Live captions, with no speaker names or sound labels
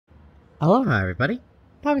Aloha everybody,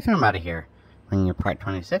 Bobby Thornbody here, bringing you part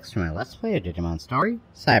 26 from my Let's Play of Digimon story,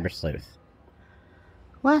 Cyber Sleuth.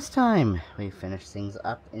 Last time, we finished things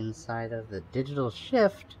up inside of the digital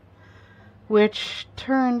shift, which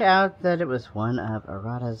turned out that it was one of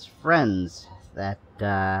Arata's friends that,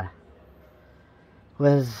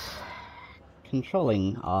 was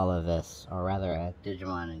controlling all of this, or rather a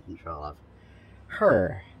Digimon in control of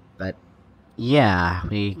her. But yeah,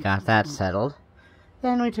 we got that settled.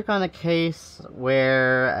 Then we took on a case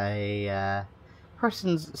where a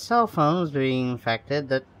person's cell phone was being infected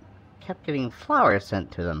that kept getting flowers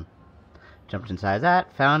sent to them. Jumped inside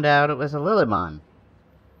that, found out it was a Lilymon.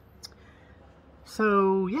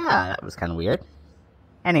 So yeah, that was kind of weird.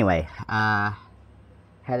 Anyway,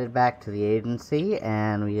 headed back to the agency,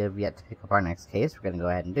 and we have yet to pick up our next case. We're going to go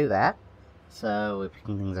ahead and do that. So we're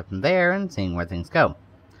picking things up from there and seeing where things go.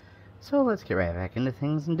 So let's get right back into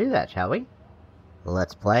things and do that, shall we?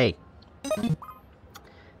 Let's play.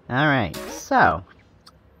 Alright, so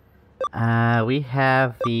we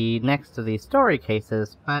have the next of these story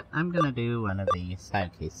cases, but I'm gonna do one of the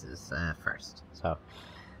side cases first. So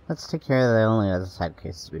let's take care of the only other side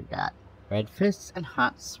cases we've got. Red Fists and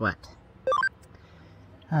Hot Sweat.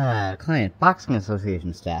 Client, Boxing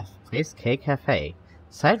Association staff. Place K Cafe.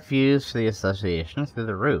 Site views for the association through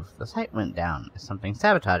the roof. The site went down. Is something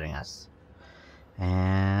sabotaging us?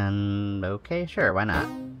 And okay, sure, why not?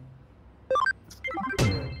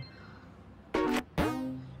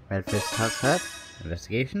 Red Fist Hot Sweat.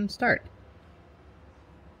 Investigation start.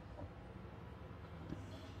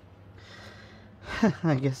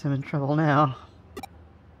 I guess I'm in trouble now.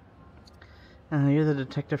 You're the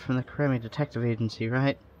detective from the Karemi Detective Agency,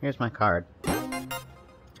 right? Here's my card.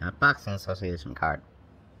 A Boxing Association card.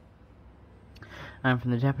 I'm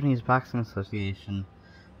from the Japanese Boxing Association.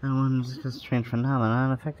 I want to discuss a strange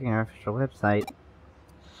phenomenon affecting our official website.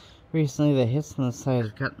 Recently, the hits on the site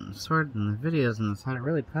have gotten sorted, and the videos on the site are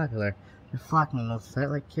really popular. They're flocking to the site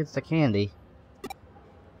like kids to candy.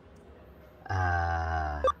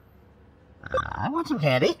 I want some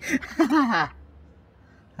candy.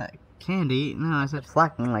 Candy? No, I said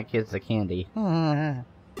flocking like kids to candy. I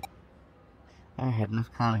had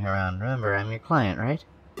enough clowning around. Remember, I'm your client, right?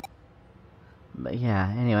 But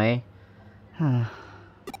yeah, anyway.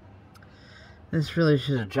 This really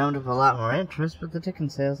should have drummed up a lot more interest, but the ticket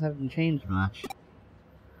sales haven't changed much.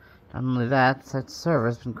 Not only that, the site's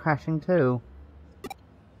server's been crashing too.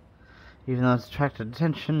 Even though it's attracted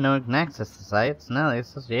attention, no one can access the site, so now the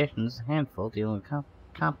association's a handful dealing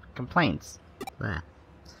with complaints. Blah.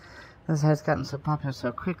 The site's gotten so popular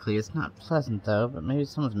so quickly, it's not pleasant though, but maybe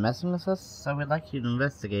someone's messing with us, so we'd like you to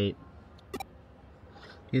investigate.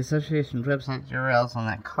 The association's website URL's on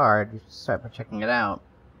that card. You should start by checking it out.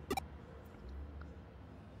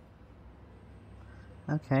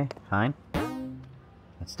 Okay, fine.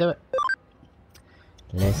 Let's do it.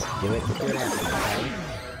 Let's do it. See what happens,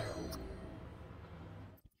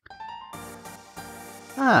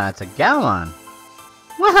 Ah, it's a Gaomon.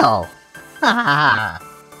 Well! Ha ha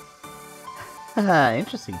ha!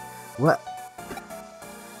 Interesting. What?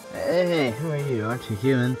 Hey, who are you? Aren't you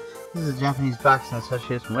human? This is a Japanese Boxing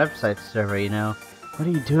Association website server, you know. What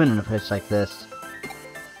are you doing in a place like this?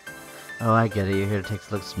 Oh, I get it. You're here to take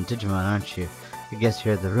a look at some Digimon, aren't you? I guess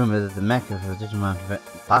you heard the rumor that the Mecca for Digimon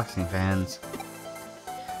boxing fans.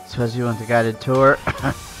 Suppose you want the guided tour?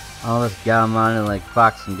 All this Gaomon and like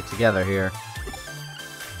boxing get together here.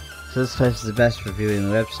 So this place is the best for viewing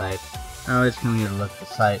the website. I always come here to look at the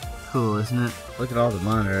site. Cool, isn't it? Look at all the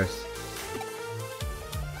monitors.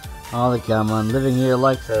 All the Gaomon living here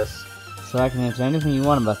like this. So I can answer anything you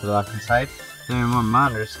want about the boxing site. There are more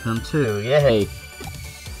monitors to come too. Yay!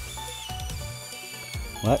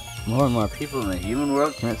 What? More and more people in the human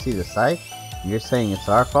world can't see the site? And you're saying it's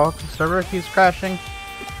our fault the server keeps crashing?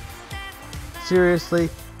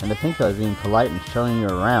 Seriously? And to think I was being polite and showing you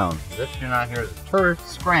around. As if you're not here as a tourist,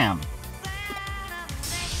 scram!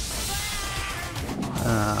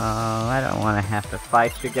 Oh, I don't want to have to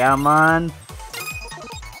fight you, Gaomon.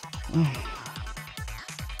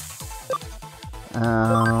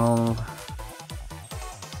 Oh.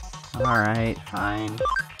 Alright, fine.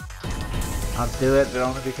 I'll do it, but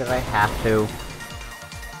only because I have to.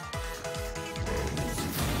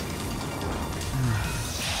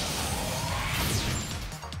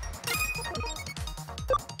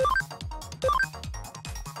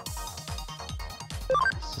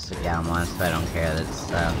 It's just a Gaomon, so I don't care that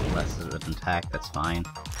it's less of an attack, that's fine.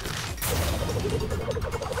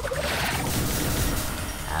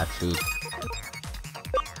 Ouchie.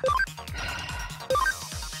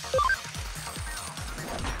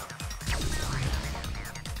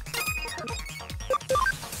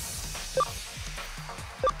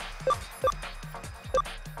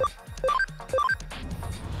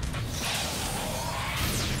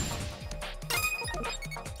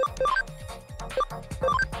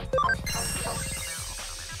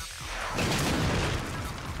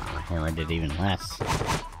 Hammer did even less.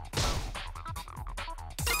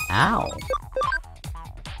 Ow!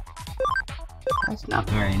 That's not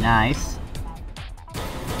very nice.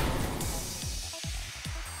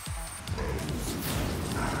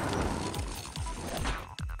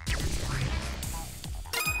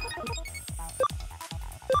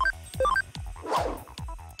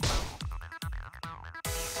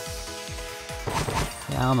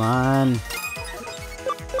 Come on.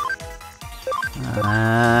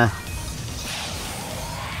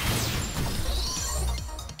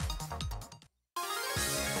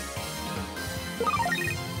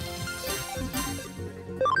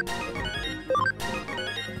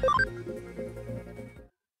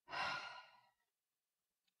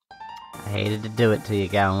 I hated to do it to you,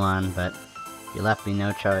 Gaomon, but you left me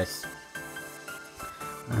no choice.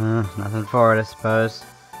 Nothing for it, I suppose.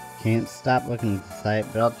 Can't stop looking at the site,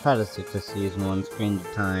 but I'll try to stick to using one screen at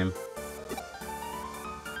a time.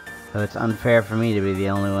 So it's unfair for me to be the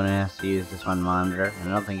only one who has to use this one monitor, and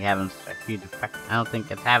I don't think it happens to a huge effect. I don't think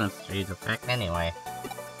it happens to a huge effect anyway.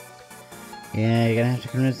 Yeah, you're gonna have to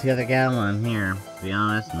convince the other Gaomon here. To be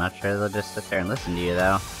honest, I'm not sure they'll just sit there and listen to you,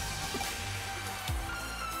 though.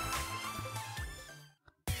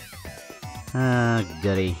 Ah,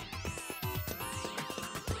 goody.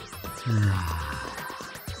 We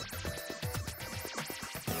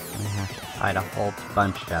have to fight a whole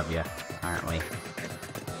bunch of you, aren't we?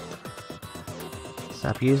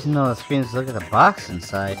 Stop using all the screens to look at the box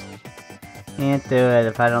inside. Can't do it.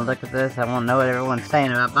 If I don't look at this, I won't know what everyone's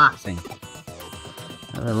saying about boxing.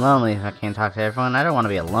 I'll be lonely if I can't talk to everyone. I don't want to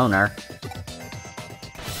be a loner.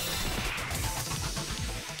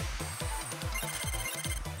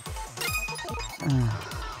 I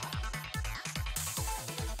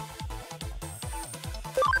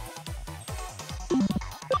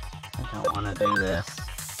don't want to do this.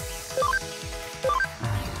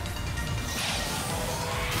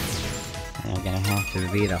 I'm gonna have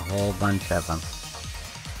to beat a whole bunch of them.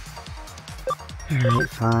 Alright,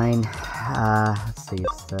 fine. Let's see,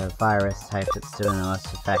 it's the virus type that's doing the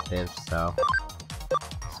most effective, so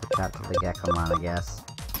switch out to the Gaomon, I guess.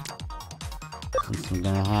 Since I'm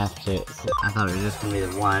gonna have to, I thought it was just gonna be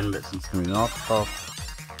the one, but since it's gonna be multiple,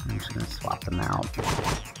 I'm just gonna swap them out.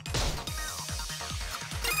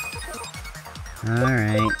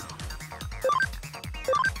 Alright.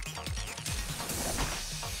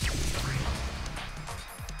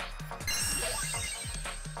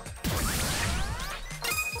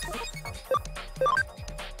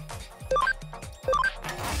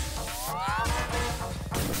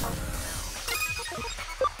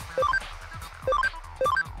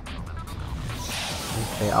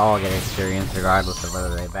 They all get experience regardless of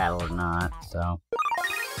whether they battle or not, so.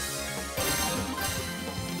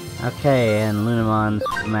 Okay, and Lunamon's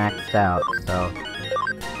maxed out, so.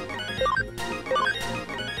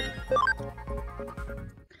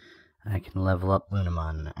 I can level up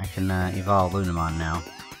Lunamon. I can evolve Lunamon now.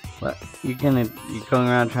 What? You're going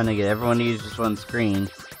around trying to get everyone to use just one screen.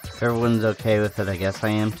 If everyone's okay with it, I guess I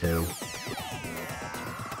am too.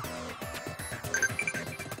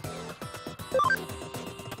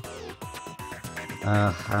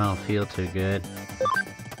 I don't feel too good.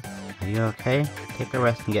 Are you okay? Take a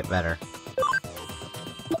rest and get better.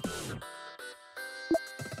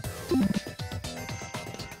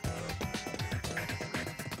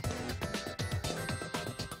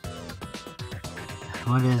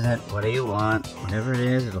 What is it? What do you want? Whatever it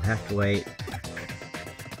is, it'll have to wait.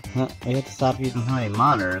 Huh, we have to stop using so many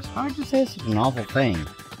monitors. Why would you say such an awful thing?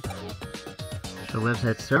 The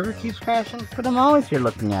website server keeps crashing? But I'm always here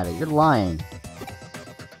looking at it. You're lying.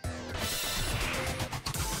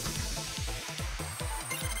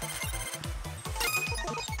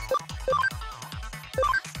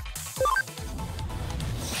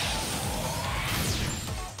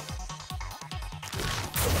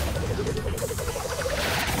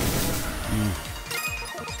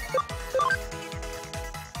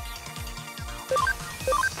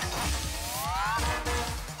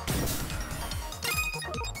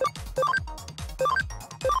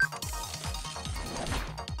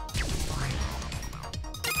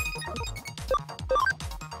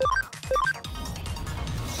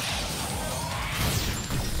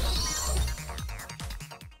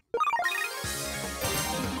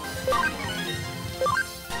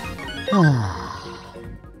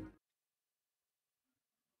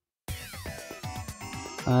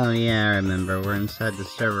 Oh yeah, I remember. We're inside the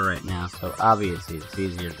server right now, so obviously it's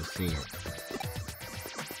easier to see it.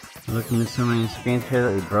 Looking at so many screens here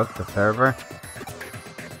that we broke the server?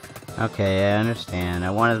 Okay, I understand.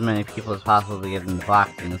 I want as many people as possible to get into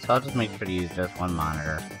boxing, so I'll just make sure to use just one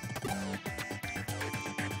monitor.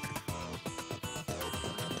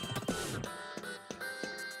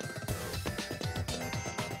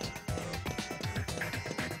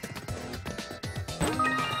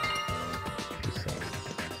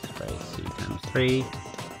 3.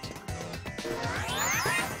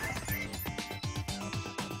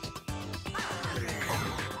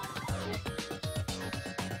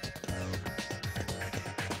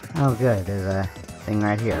 Oh good, there's a thing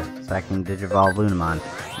right here, so I can Digivolve Lunamon.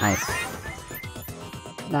 Nice.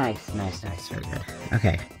 Nice, very good.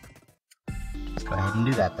 Okay. Let's go ahead and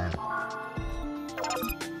do that then.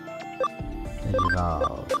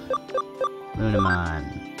 Digivolve. Lunamon.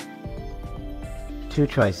 2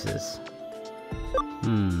 choices. I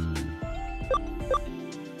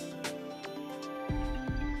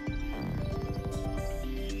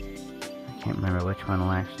can't remember which one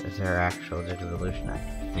is their actual Digivolution. I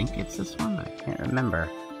think it's this one, but I can't remember.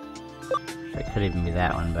 It could even be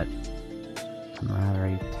that one, but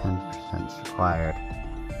camaraderie 10% required.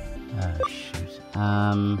 Oh shoot.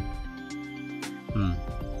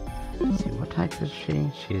 Let's see, what type is she?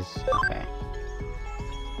 She's okay.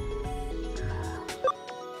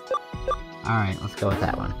 Alright, let's go with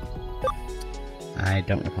that one. I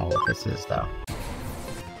don't recall what this is though.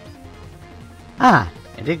 Ah!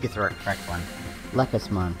 I did get the correct one.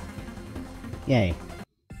 Lecusmon. Yay.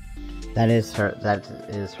 That is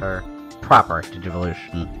her proper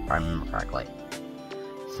Digivolution, if I remember correctly.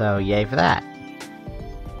 So, yay for that.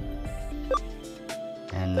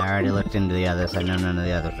 And I already looked into the others. I know none of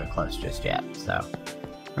the others are close just yet, so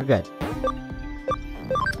we're good.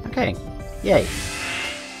 Okay, yay.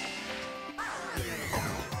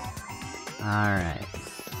 Alright,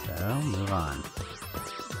 so move on.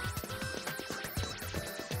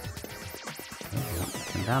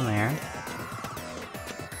 Come down there.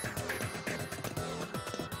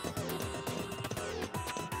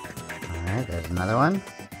 Alright, there's another one.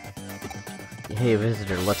 Yay,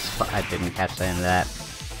 visitor, let's fight. I didn't catch the end of that.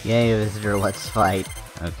 Yay, visitor, let's fight.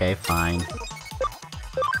 Okay, fine.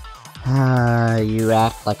 You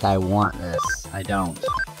act like I want this. I don't.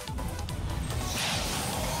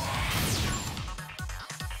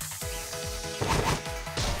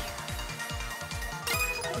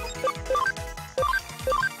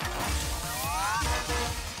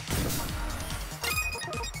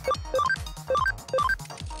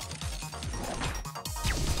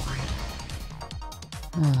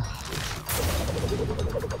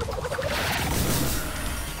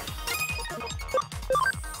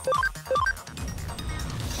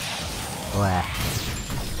 Bleh.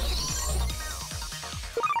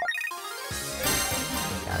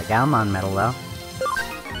 Got a Gaomon medal though.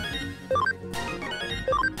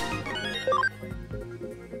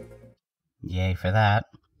 Yay for that.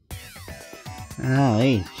 Oh,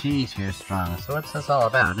 hey, jeez, you're strong. So what's this all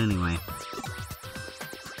about, anyway?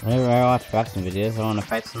 Whenever I watch boxing videos, I want to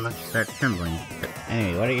fight so much I start trembling. But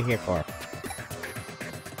anyway, what are you here for?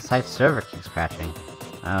 Site server keeps crashing.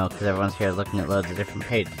 Oh, because everyone's here looking at loads of different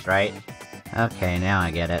pages, right? Okay, now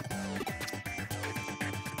I get it.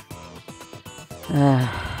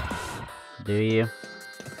 Do you?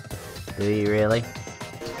 Do you really?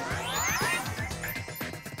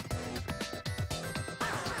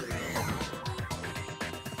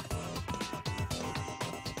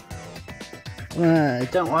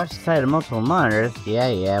 Don't watch the side of multiple monitors.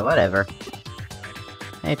 Yeah, whatever.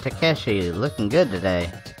 Hey, Takeshi, looking good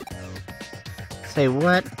today. Say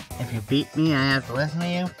what? If you beat me, I have to listen to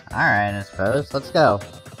you? Alright, I suppose. Let's go.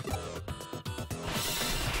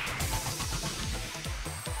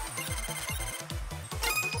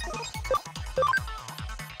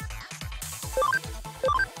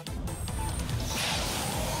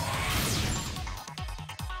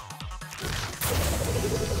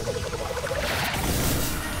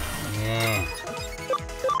 Yeah.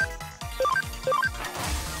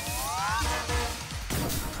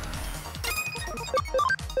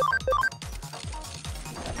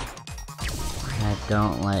 I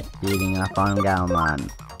don't like beating up on Gaomon.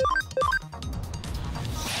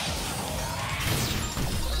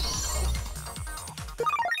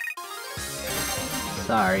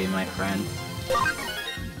 Sorry, my friend.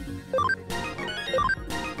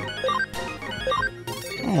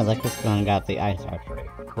 Yeah, like this one got the ice archery.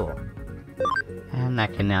 Cool. And I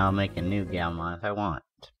can now make a new Gaomon if I want.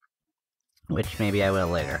 Which maybe I will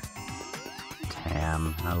later.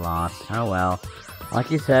 Damn, I lost. Oh well. Like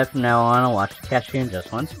you said, from now on I'll watch Takeshi in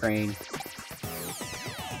just one screen.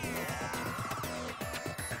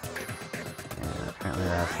 And apparently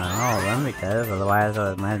that's not all of them, because otherwise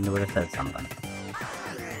I might would have said something.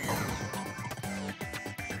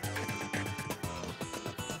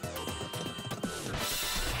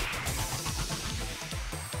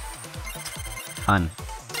 Fun.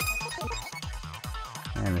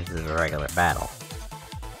 And this is a regular battle.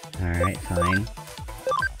 Alright, fine.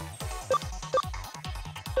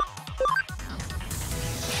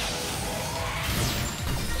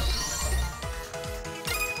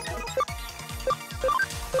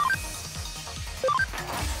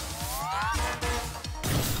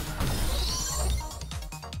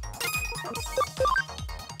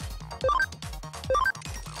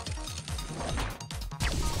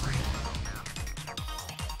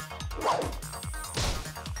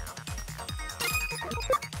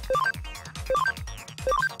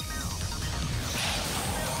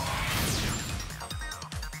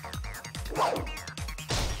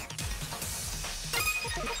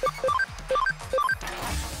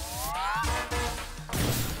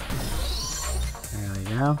 There we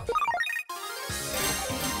go.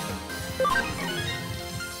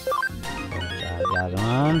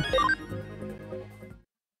 Gaomon.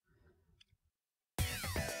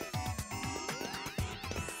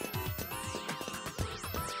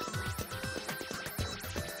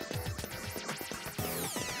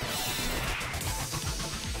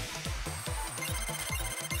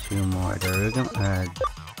 Two more Digimon.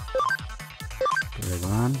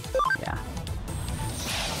 Yeah.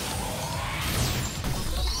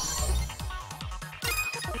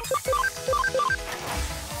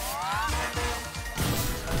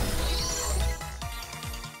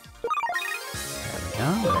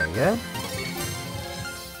 Oh, very good.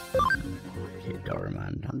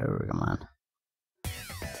 Digimon.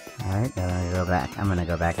 Alright, gotta go back. I'm gonna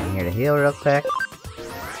go back in here to heal real quick.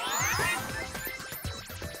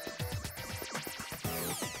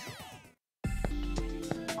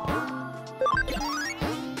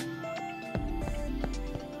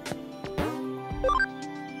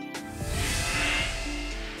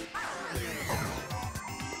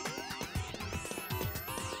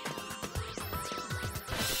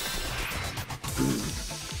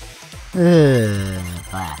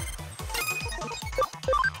 Black.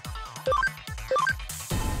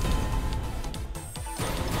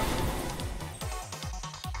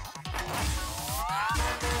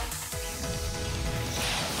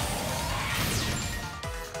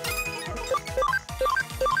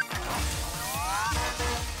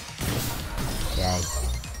 Yay.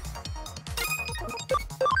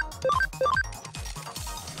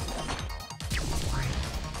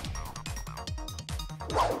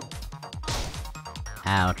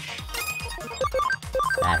 Ouch.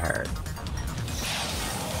 That hurt.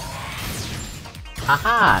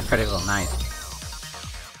 Haha! Critical, nice.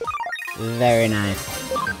 Very nice.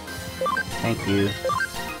 Thank you.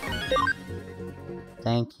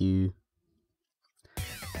 Thank you.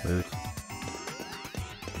 Boot.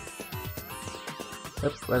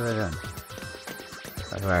 Oop, what was I doing?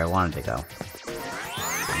 That's where I wanted to go.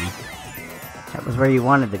 That was where you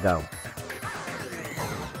wanted to go.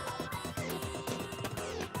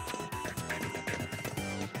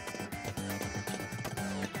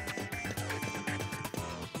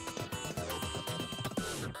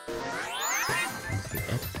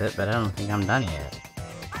 Exit, but I don't think I'm done yet.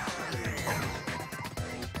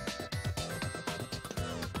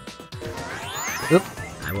 Oop!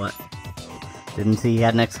 I what? Didn't see he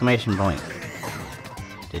had an exclamation point.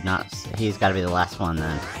 Did not. He's got to be the last one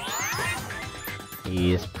then.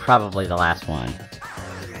 He is probably the last one.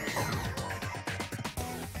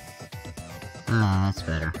 Oh, that's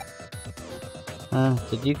better.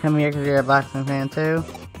 Did you come here because you're a boxing fan too?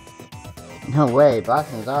 No way,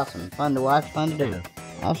 boxing's awesome. Fun to watch, fun to do.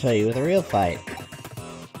 I'll show you with a real fight.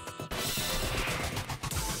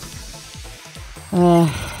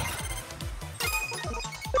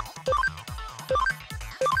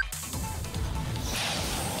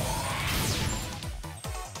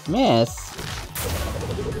 Miss?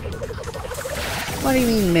 What do you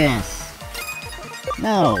mean miss?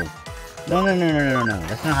 No. No.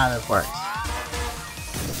 That's not how this works.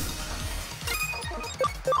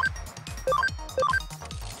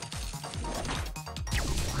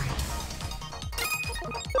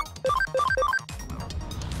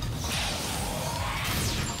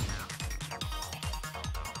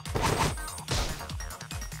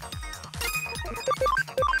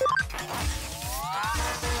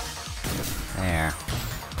 There.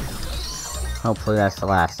 Hopefully that's the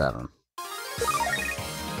last of them.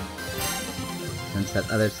 Since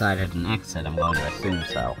that other side had an exit, I'm going to assume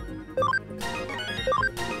so.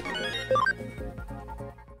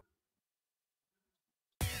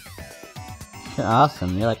 You're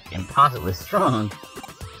awesome. You're like impossibly strong.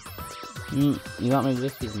 You want me to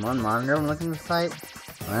just use one monitor when looking at the site?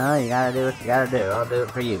 Well, you gotta do what you gotta do. I'll do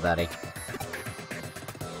it for you, buddy.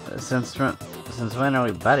 Since when are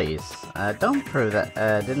we buddies? Don't prove that.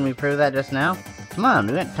 Didn't we prove that just now? Come on,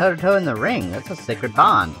 we went toe-to-toe in the ring. That's a sacred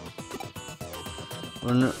bond.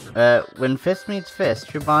 When fist meets fist,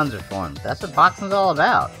 true bonds are formed. That's what boxing's all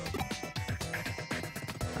about.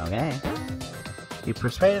 Okay. You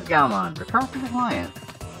persuaded Gaomon. Return to the client.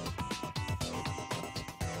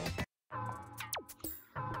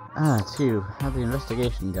 Two. How'd the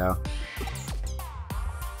investigation go?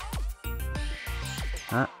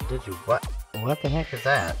 Huh? Did you what? What the heck is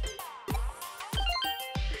that?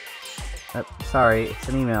 Sorry, it's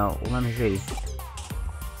an email. Let me see.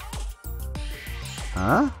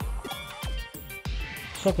 Huh?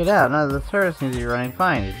 Check it out. No, the service seems to be running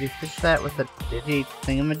fine. Did you fix that with the Digi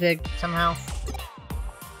thingamadig somehow?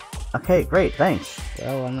 Okay, great, thanks.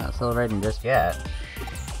 Well, I'm not celebrating just yet.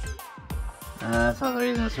 That's all the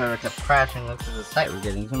reason the server kept crashing. Looks at the site was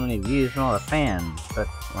getting so many views from all the fans. But,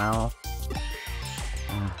 well...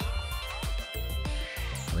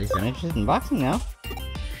 at least I'm interested in boxing now.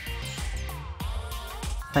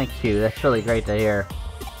 Thank you, that's really great to hear.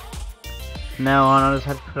 No, I'll just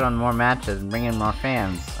have to put on more matches and bring in more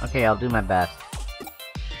fans. Okay, I'll do my best.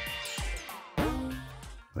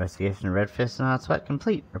 Investigation of Red Fist and Hot Sweat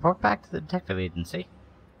complete. Report back to the detective agency.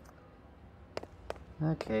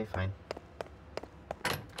 Okay, fine.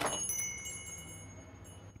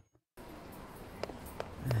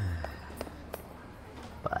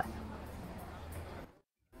 But...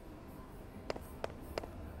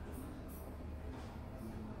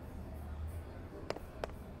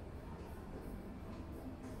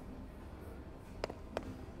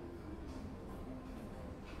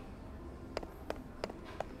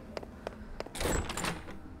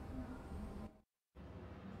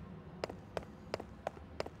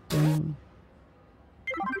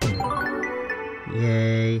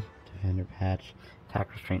 Yay. Defender patch.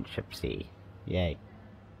 Attack restraint ship C. Yay.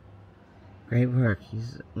 Great work.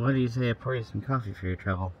 What do you say I pour you some coffee for your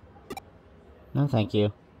trouble? No, thank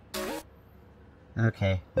you.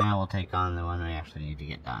 Okay, now we'll take on the one we actually need to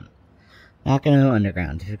get done. Nakano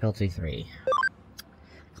Underground, difficulty 3.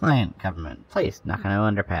 Client, government. Place, Nakano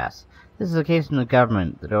Underpass. This is a case from the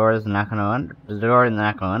government. The door in the Nakano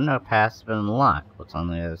Underpass has been unlocked. What's on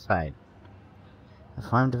the other side? A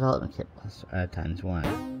farm development kit plus times 1.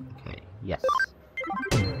 Okay, yes.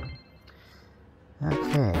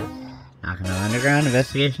 Okay. Nakano Underground,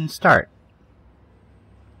 investigation start.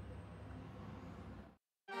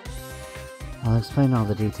 I'll explain all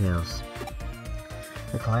the details.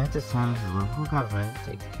 The client this time is the local government that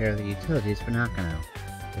takes care of the utilities for Nakano.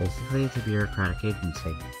 Basically, it's a bureaucratic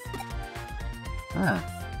agency. Huh.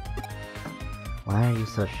 Why are you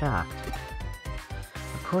so shocked?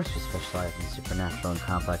 Of course we specialize in supernatural and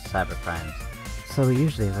complex cybercrimes, so we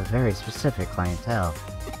usually have a very specific clientele.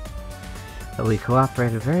 But we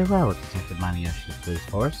cooperated very well with Detective Maniyoshi's police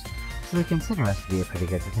force, so they consider us to be a pretty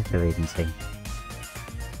good detective agency.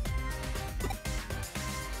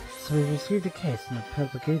 So we received a case from the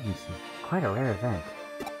public agency. Quite a rare event.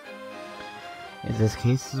 In this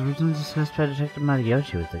case, was originally discussed by Detective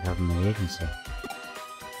Matayoshi with the government agency.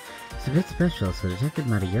 It's a bit special, so Detective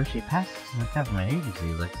Matayoshi passes to the government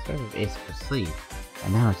agency like sort of ace up his sleeve,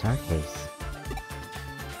 and now it's our case.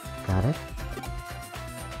 Got it?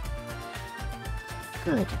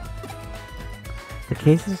 Good. The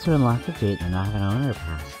case is to unlock the gate in the Nakano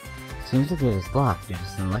Underpass. It seems the gate is locked due to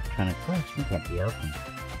some electronic glitch and can't be opened.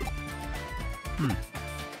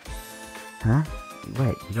 Huh?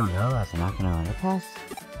 Wait, you don't know about the Nakano Underpass?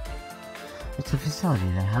 It's a facility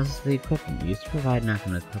that houses the equipment used to provide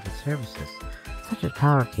Nakano's public services, such as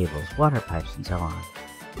power cables, water pipes, and so on.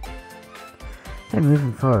 Then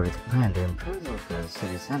moving forward with the plan to improve the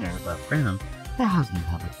city center above ground by housing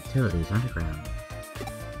public utilities underground.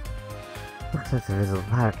 Looks like the visible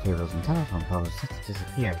power cables and telephone poles are set to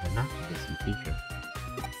disappear, but not to distant future.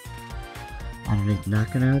 Underneath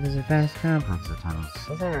Nakano, there's a vast complex of tunnels,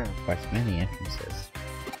 so there are, of course, many entrances.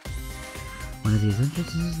 One of these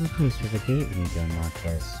entrances is the place where the gate we need to unlock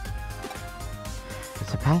is.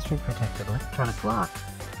 It's a password-protected electronic lock,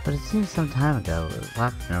 but it seems some time ago it was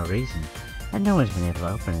locked for no reason, and no one's been able to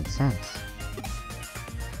open it since.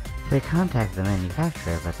 They contacted the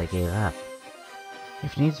manufacturer, but they gave up.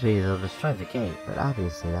 If needs be, they'll destroy the gate, but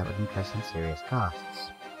obviously that would incur some serious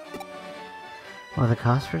costs. While the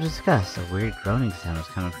costs were discussed, a weird groaning sound was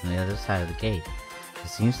coming from the other side of the gate. It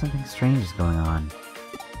seems something strange is going on.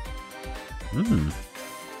 The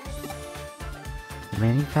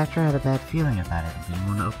manufacturer had a bad feeling about it and didn't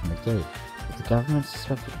want to open the gate, but the government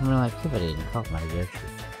suspected criminal activity and called Matayoshi.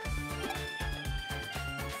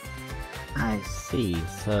 I see,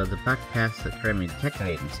 so the buck passed the Karemi Detective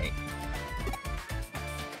Agency.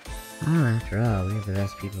 Oh, after all, we have the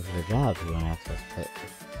best people for the job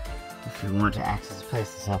if we want to access a place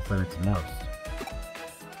that's off-limits the most.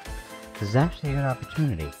 This is actually a good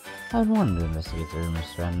opportunity. I've been wanting to investigate the rumors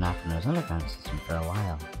surrounding Nakano's underground system for a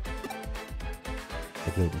while.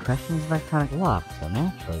 The gate in question is electronic lock, so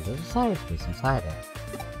naturally there's a cyberspace inside it.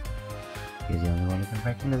 You're the only one who can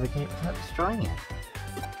break into the gate without destroying it.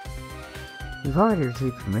 We've already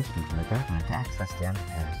received permission from the government to access the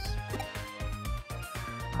underpass.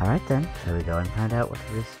 Alright then, shall we go and find out what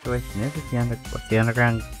the real situation is with the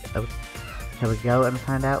underground... Oh, shall we go and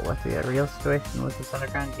find out what the real situation with this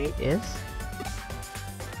underground gate is?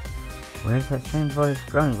 Where's that strange voice,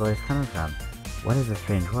 growing voice coming from? What is the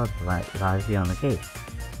strange world that lies beyond the gate?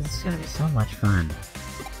 This is gonna be so much fun.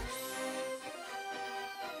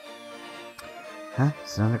 Huh?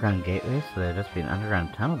 It's an underground gateway, so there'd just be an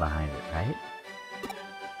underground tunnel behind it, right?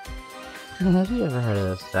 Have you ever heard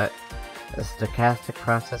of this stochastic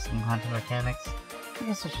process in quantum mechanics? I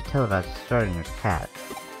guess I should tell about Schrodinger's cat.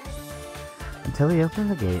 Until we open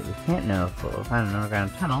the gate, we can't know if we'll find an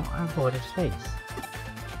underground tunnel or a void of space.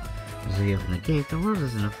 As we open the gate, the world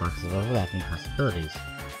is in a flux of overlapping possibilities,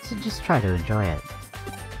 so just try to enjoy it.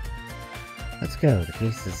 Let's go, the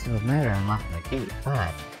case is still a matter of unlocking the gate,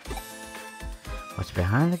 but... what's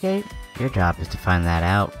behind the gate? Your job is to find that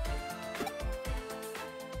out.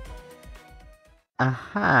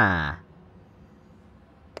 Aha!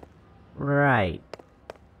 Right.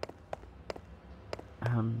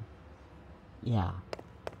 Yeah.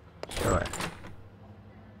 Sure.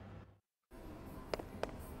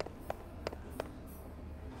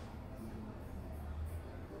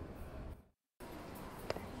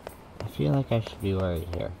 I feel like I should be worried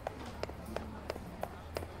here.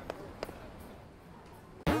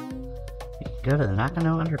 We can go to the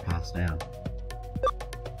Nakano underpass now.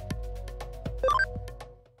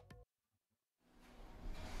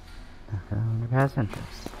 Nakano underpass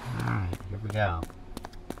entrance. Alright, here we go.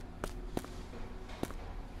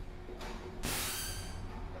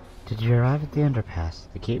 Did you arrive at the underpass?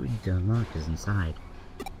 The gate we need to unlock is inside.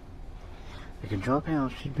 The control panel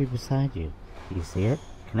should be beside you. Do you see it?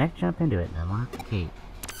 Connect, jump into it, and unlock the gate.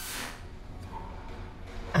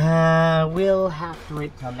 We'll have to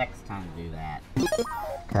wait till next time to do that.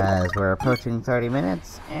 Cause we're approaching 30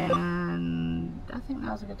 minutes, and I think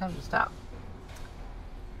now's a good time to stop.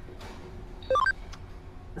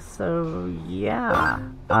 So, yeah.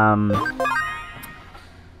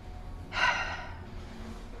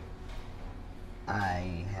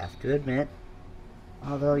 I have to admit,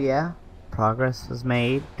 although yeah, progress was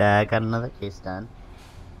made, got another case done,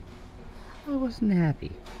 I wasn't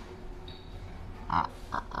happy.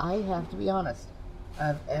 I have to be honest,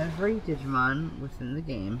 of every Digimon within the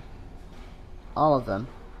game, all of them,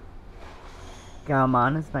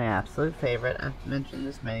 Gaomon is my absolute favorite. I've mentioned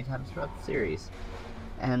this many times throughout the series,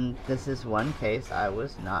 and this is one case I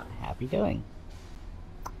was not happy doing.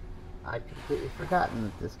 I'd completely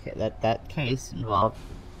forgotten that that case involved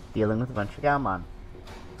dealing with a bunch of Gaomon.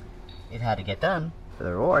 It had to get done for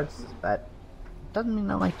the rewards, but doesn't mean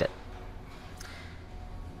I liked it.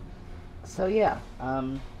 So yeah,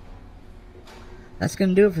 that's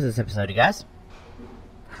gonna do it for this episode, you guys.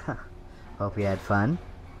 Hope you had fun.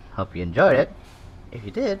 Hope you enjoyed it. If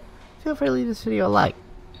you did, feel free to leave this video a like.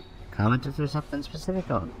 Comment if there's something specific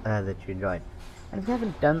that you enjoyed. And if you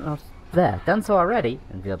haven't done so already,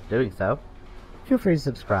 and feel doing so, feel free to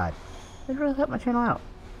subscribe. It really helps my channel out.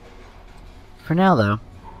 For now, though,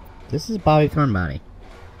 this is Bobby Thornbody.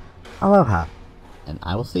 Aloha, and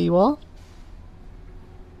I will see you all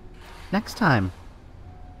next time.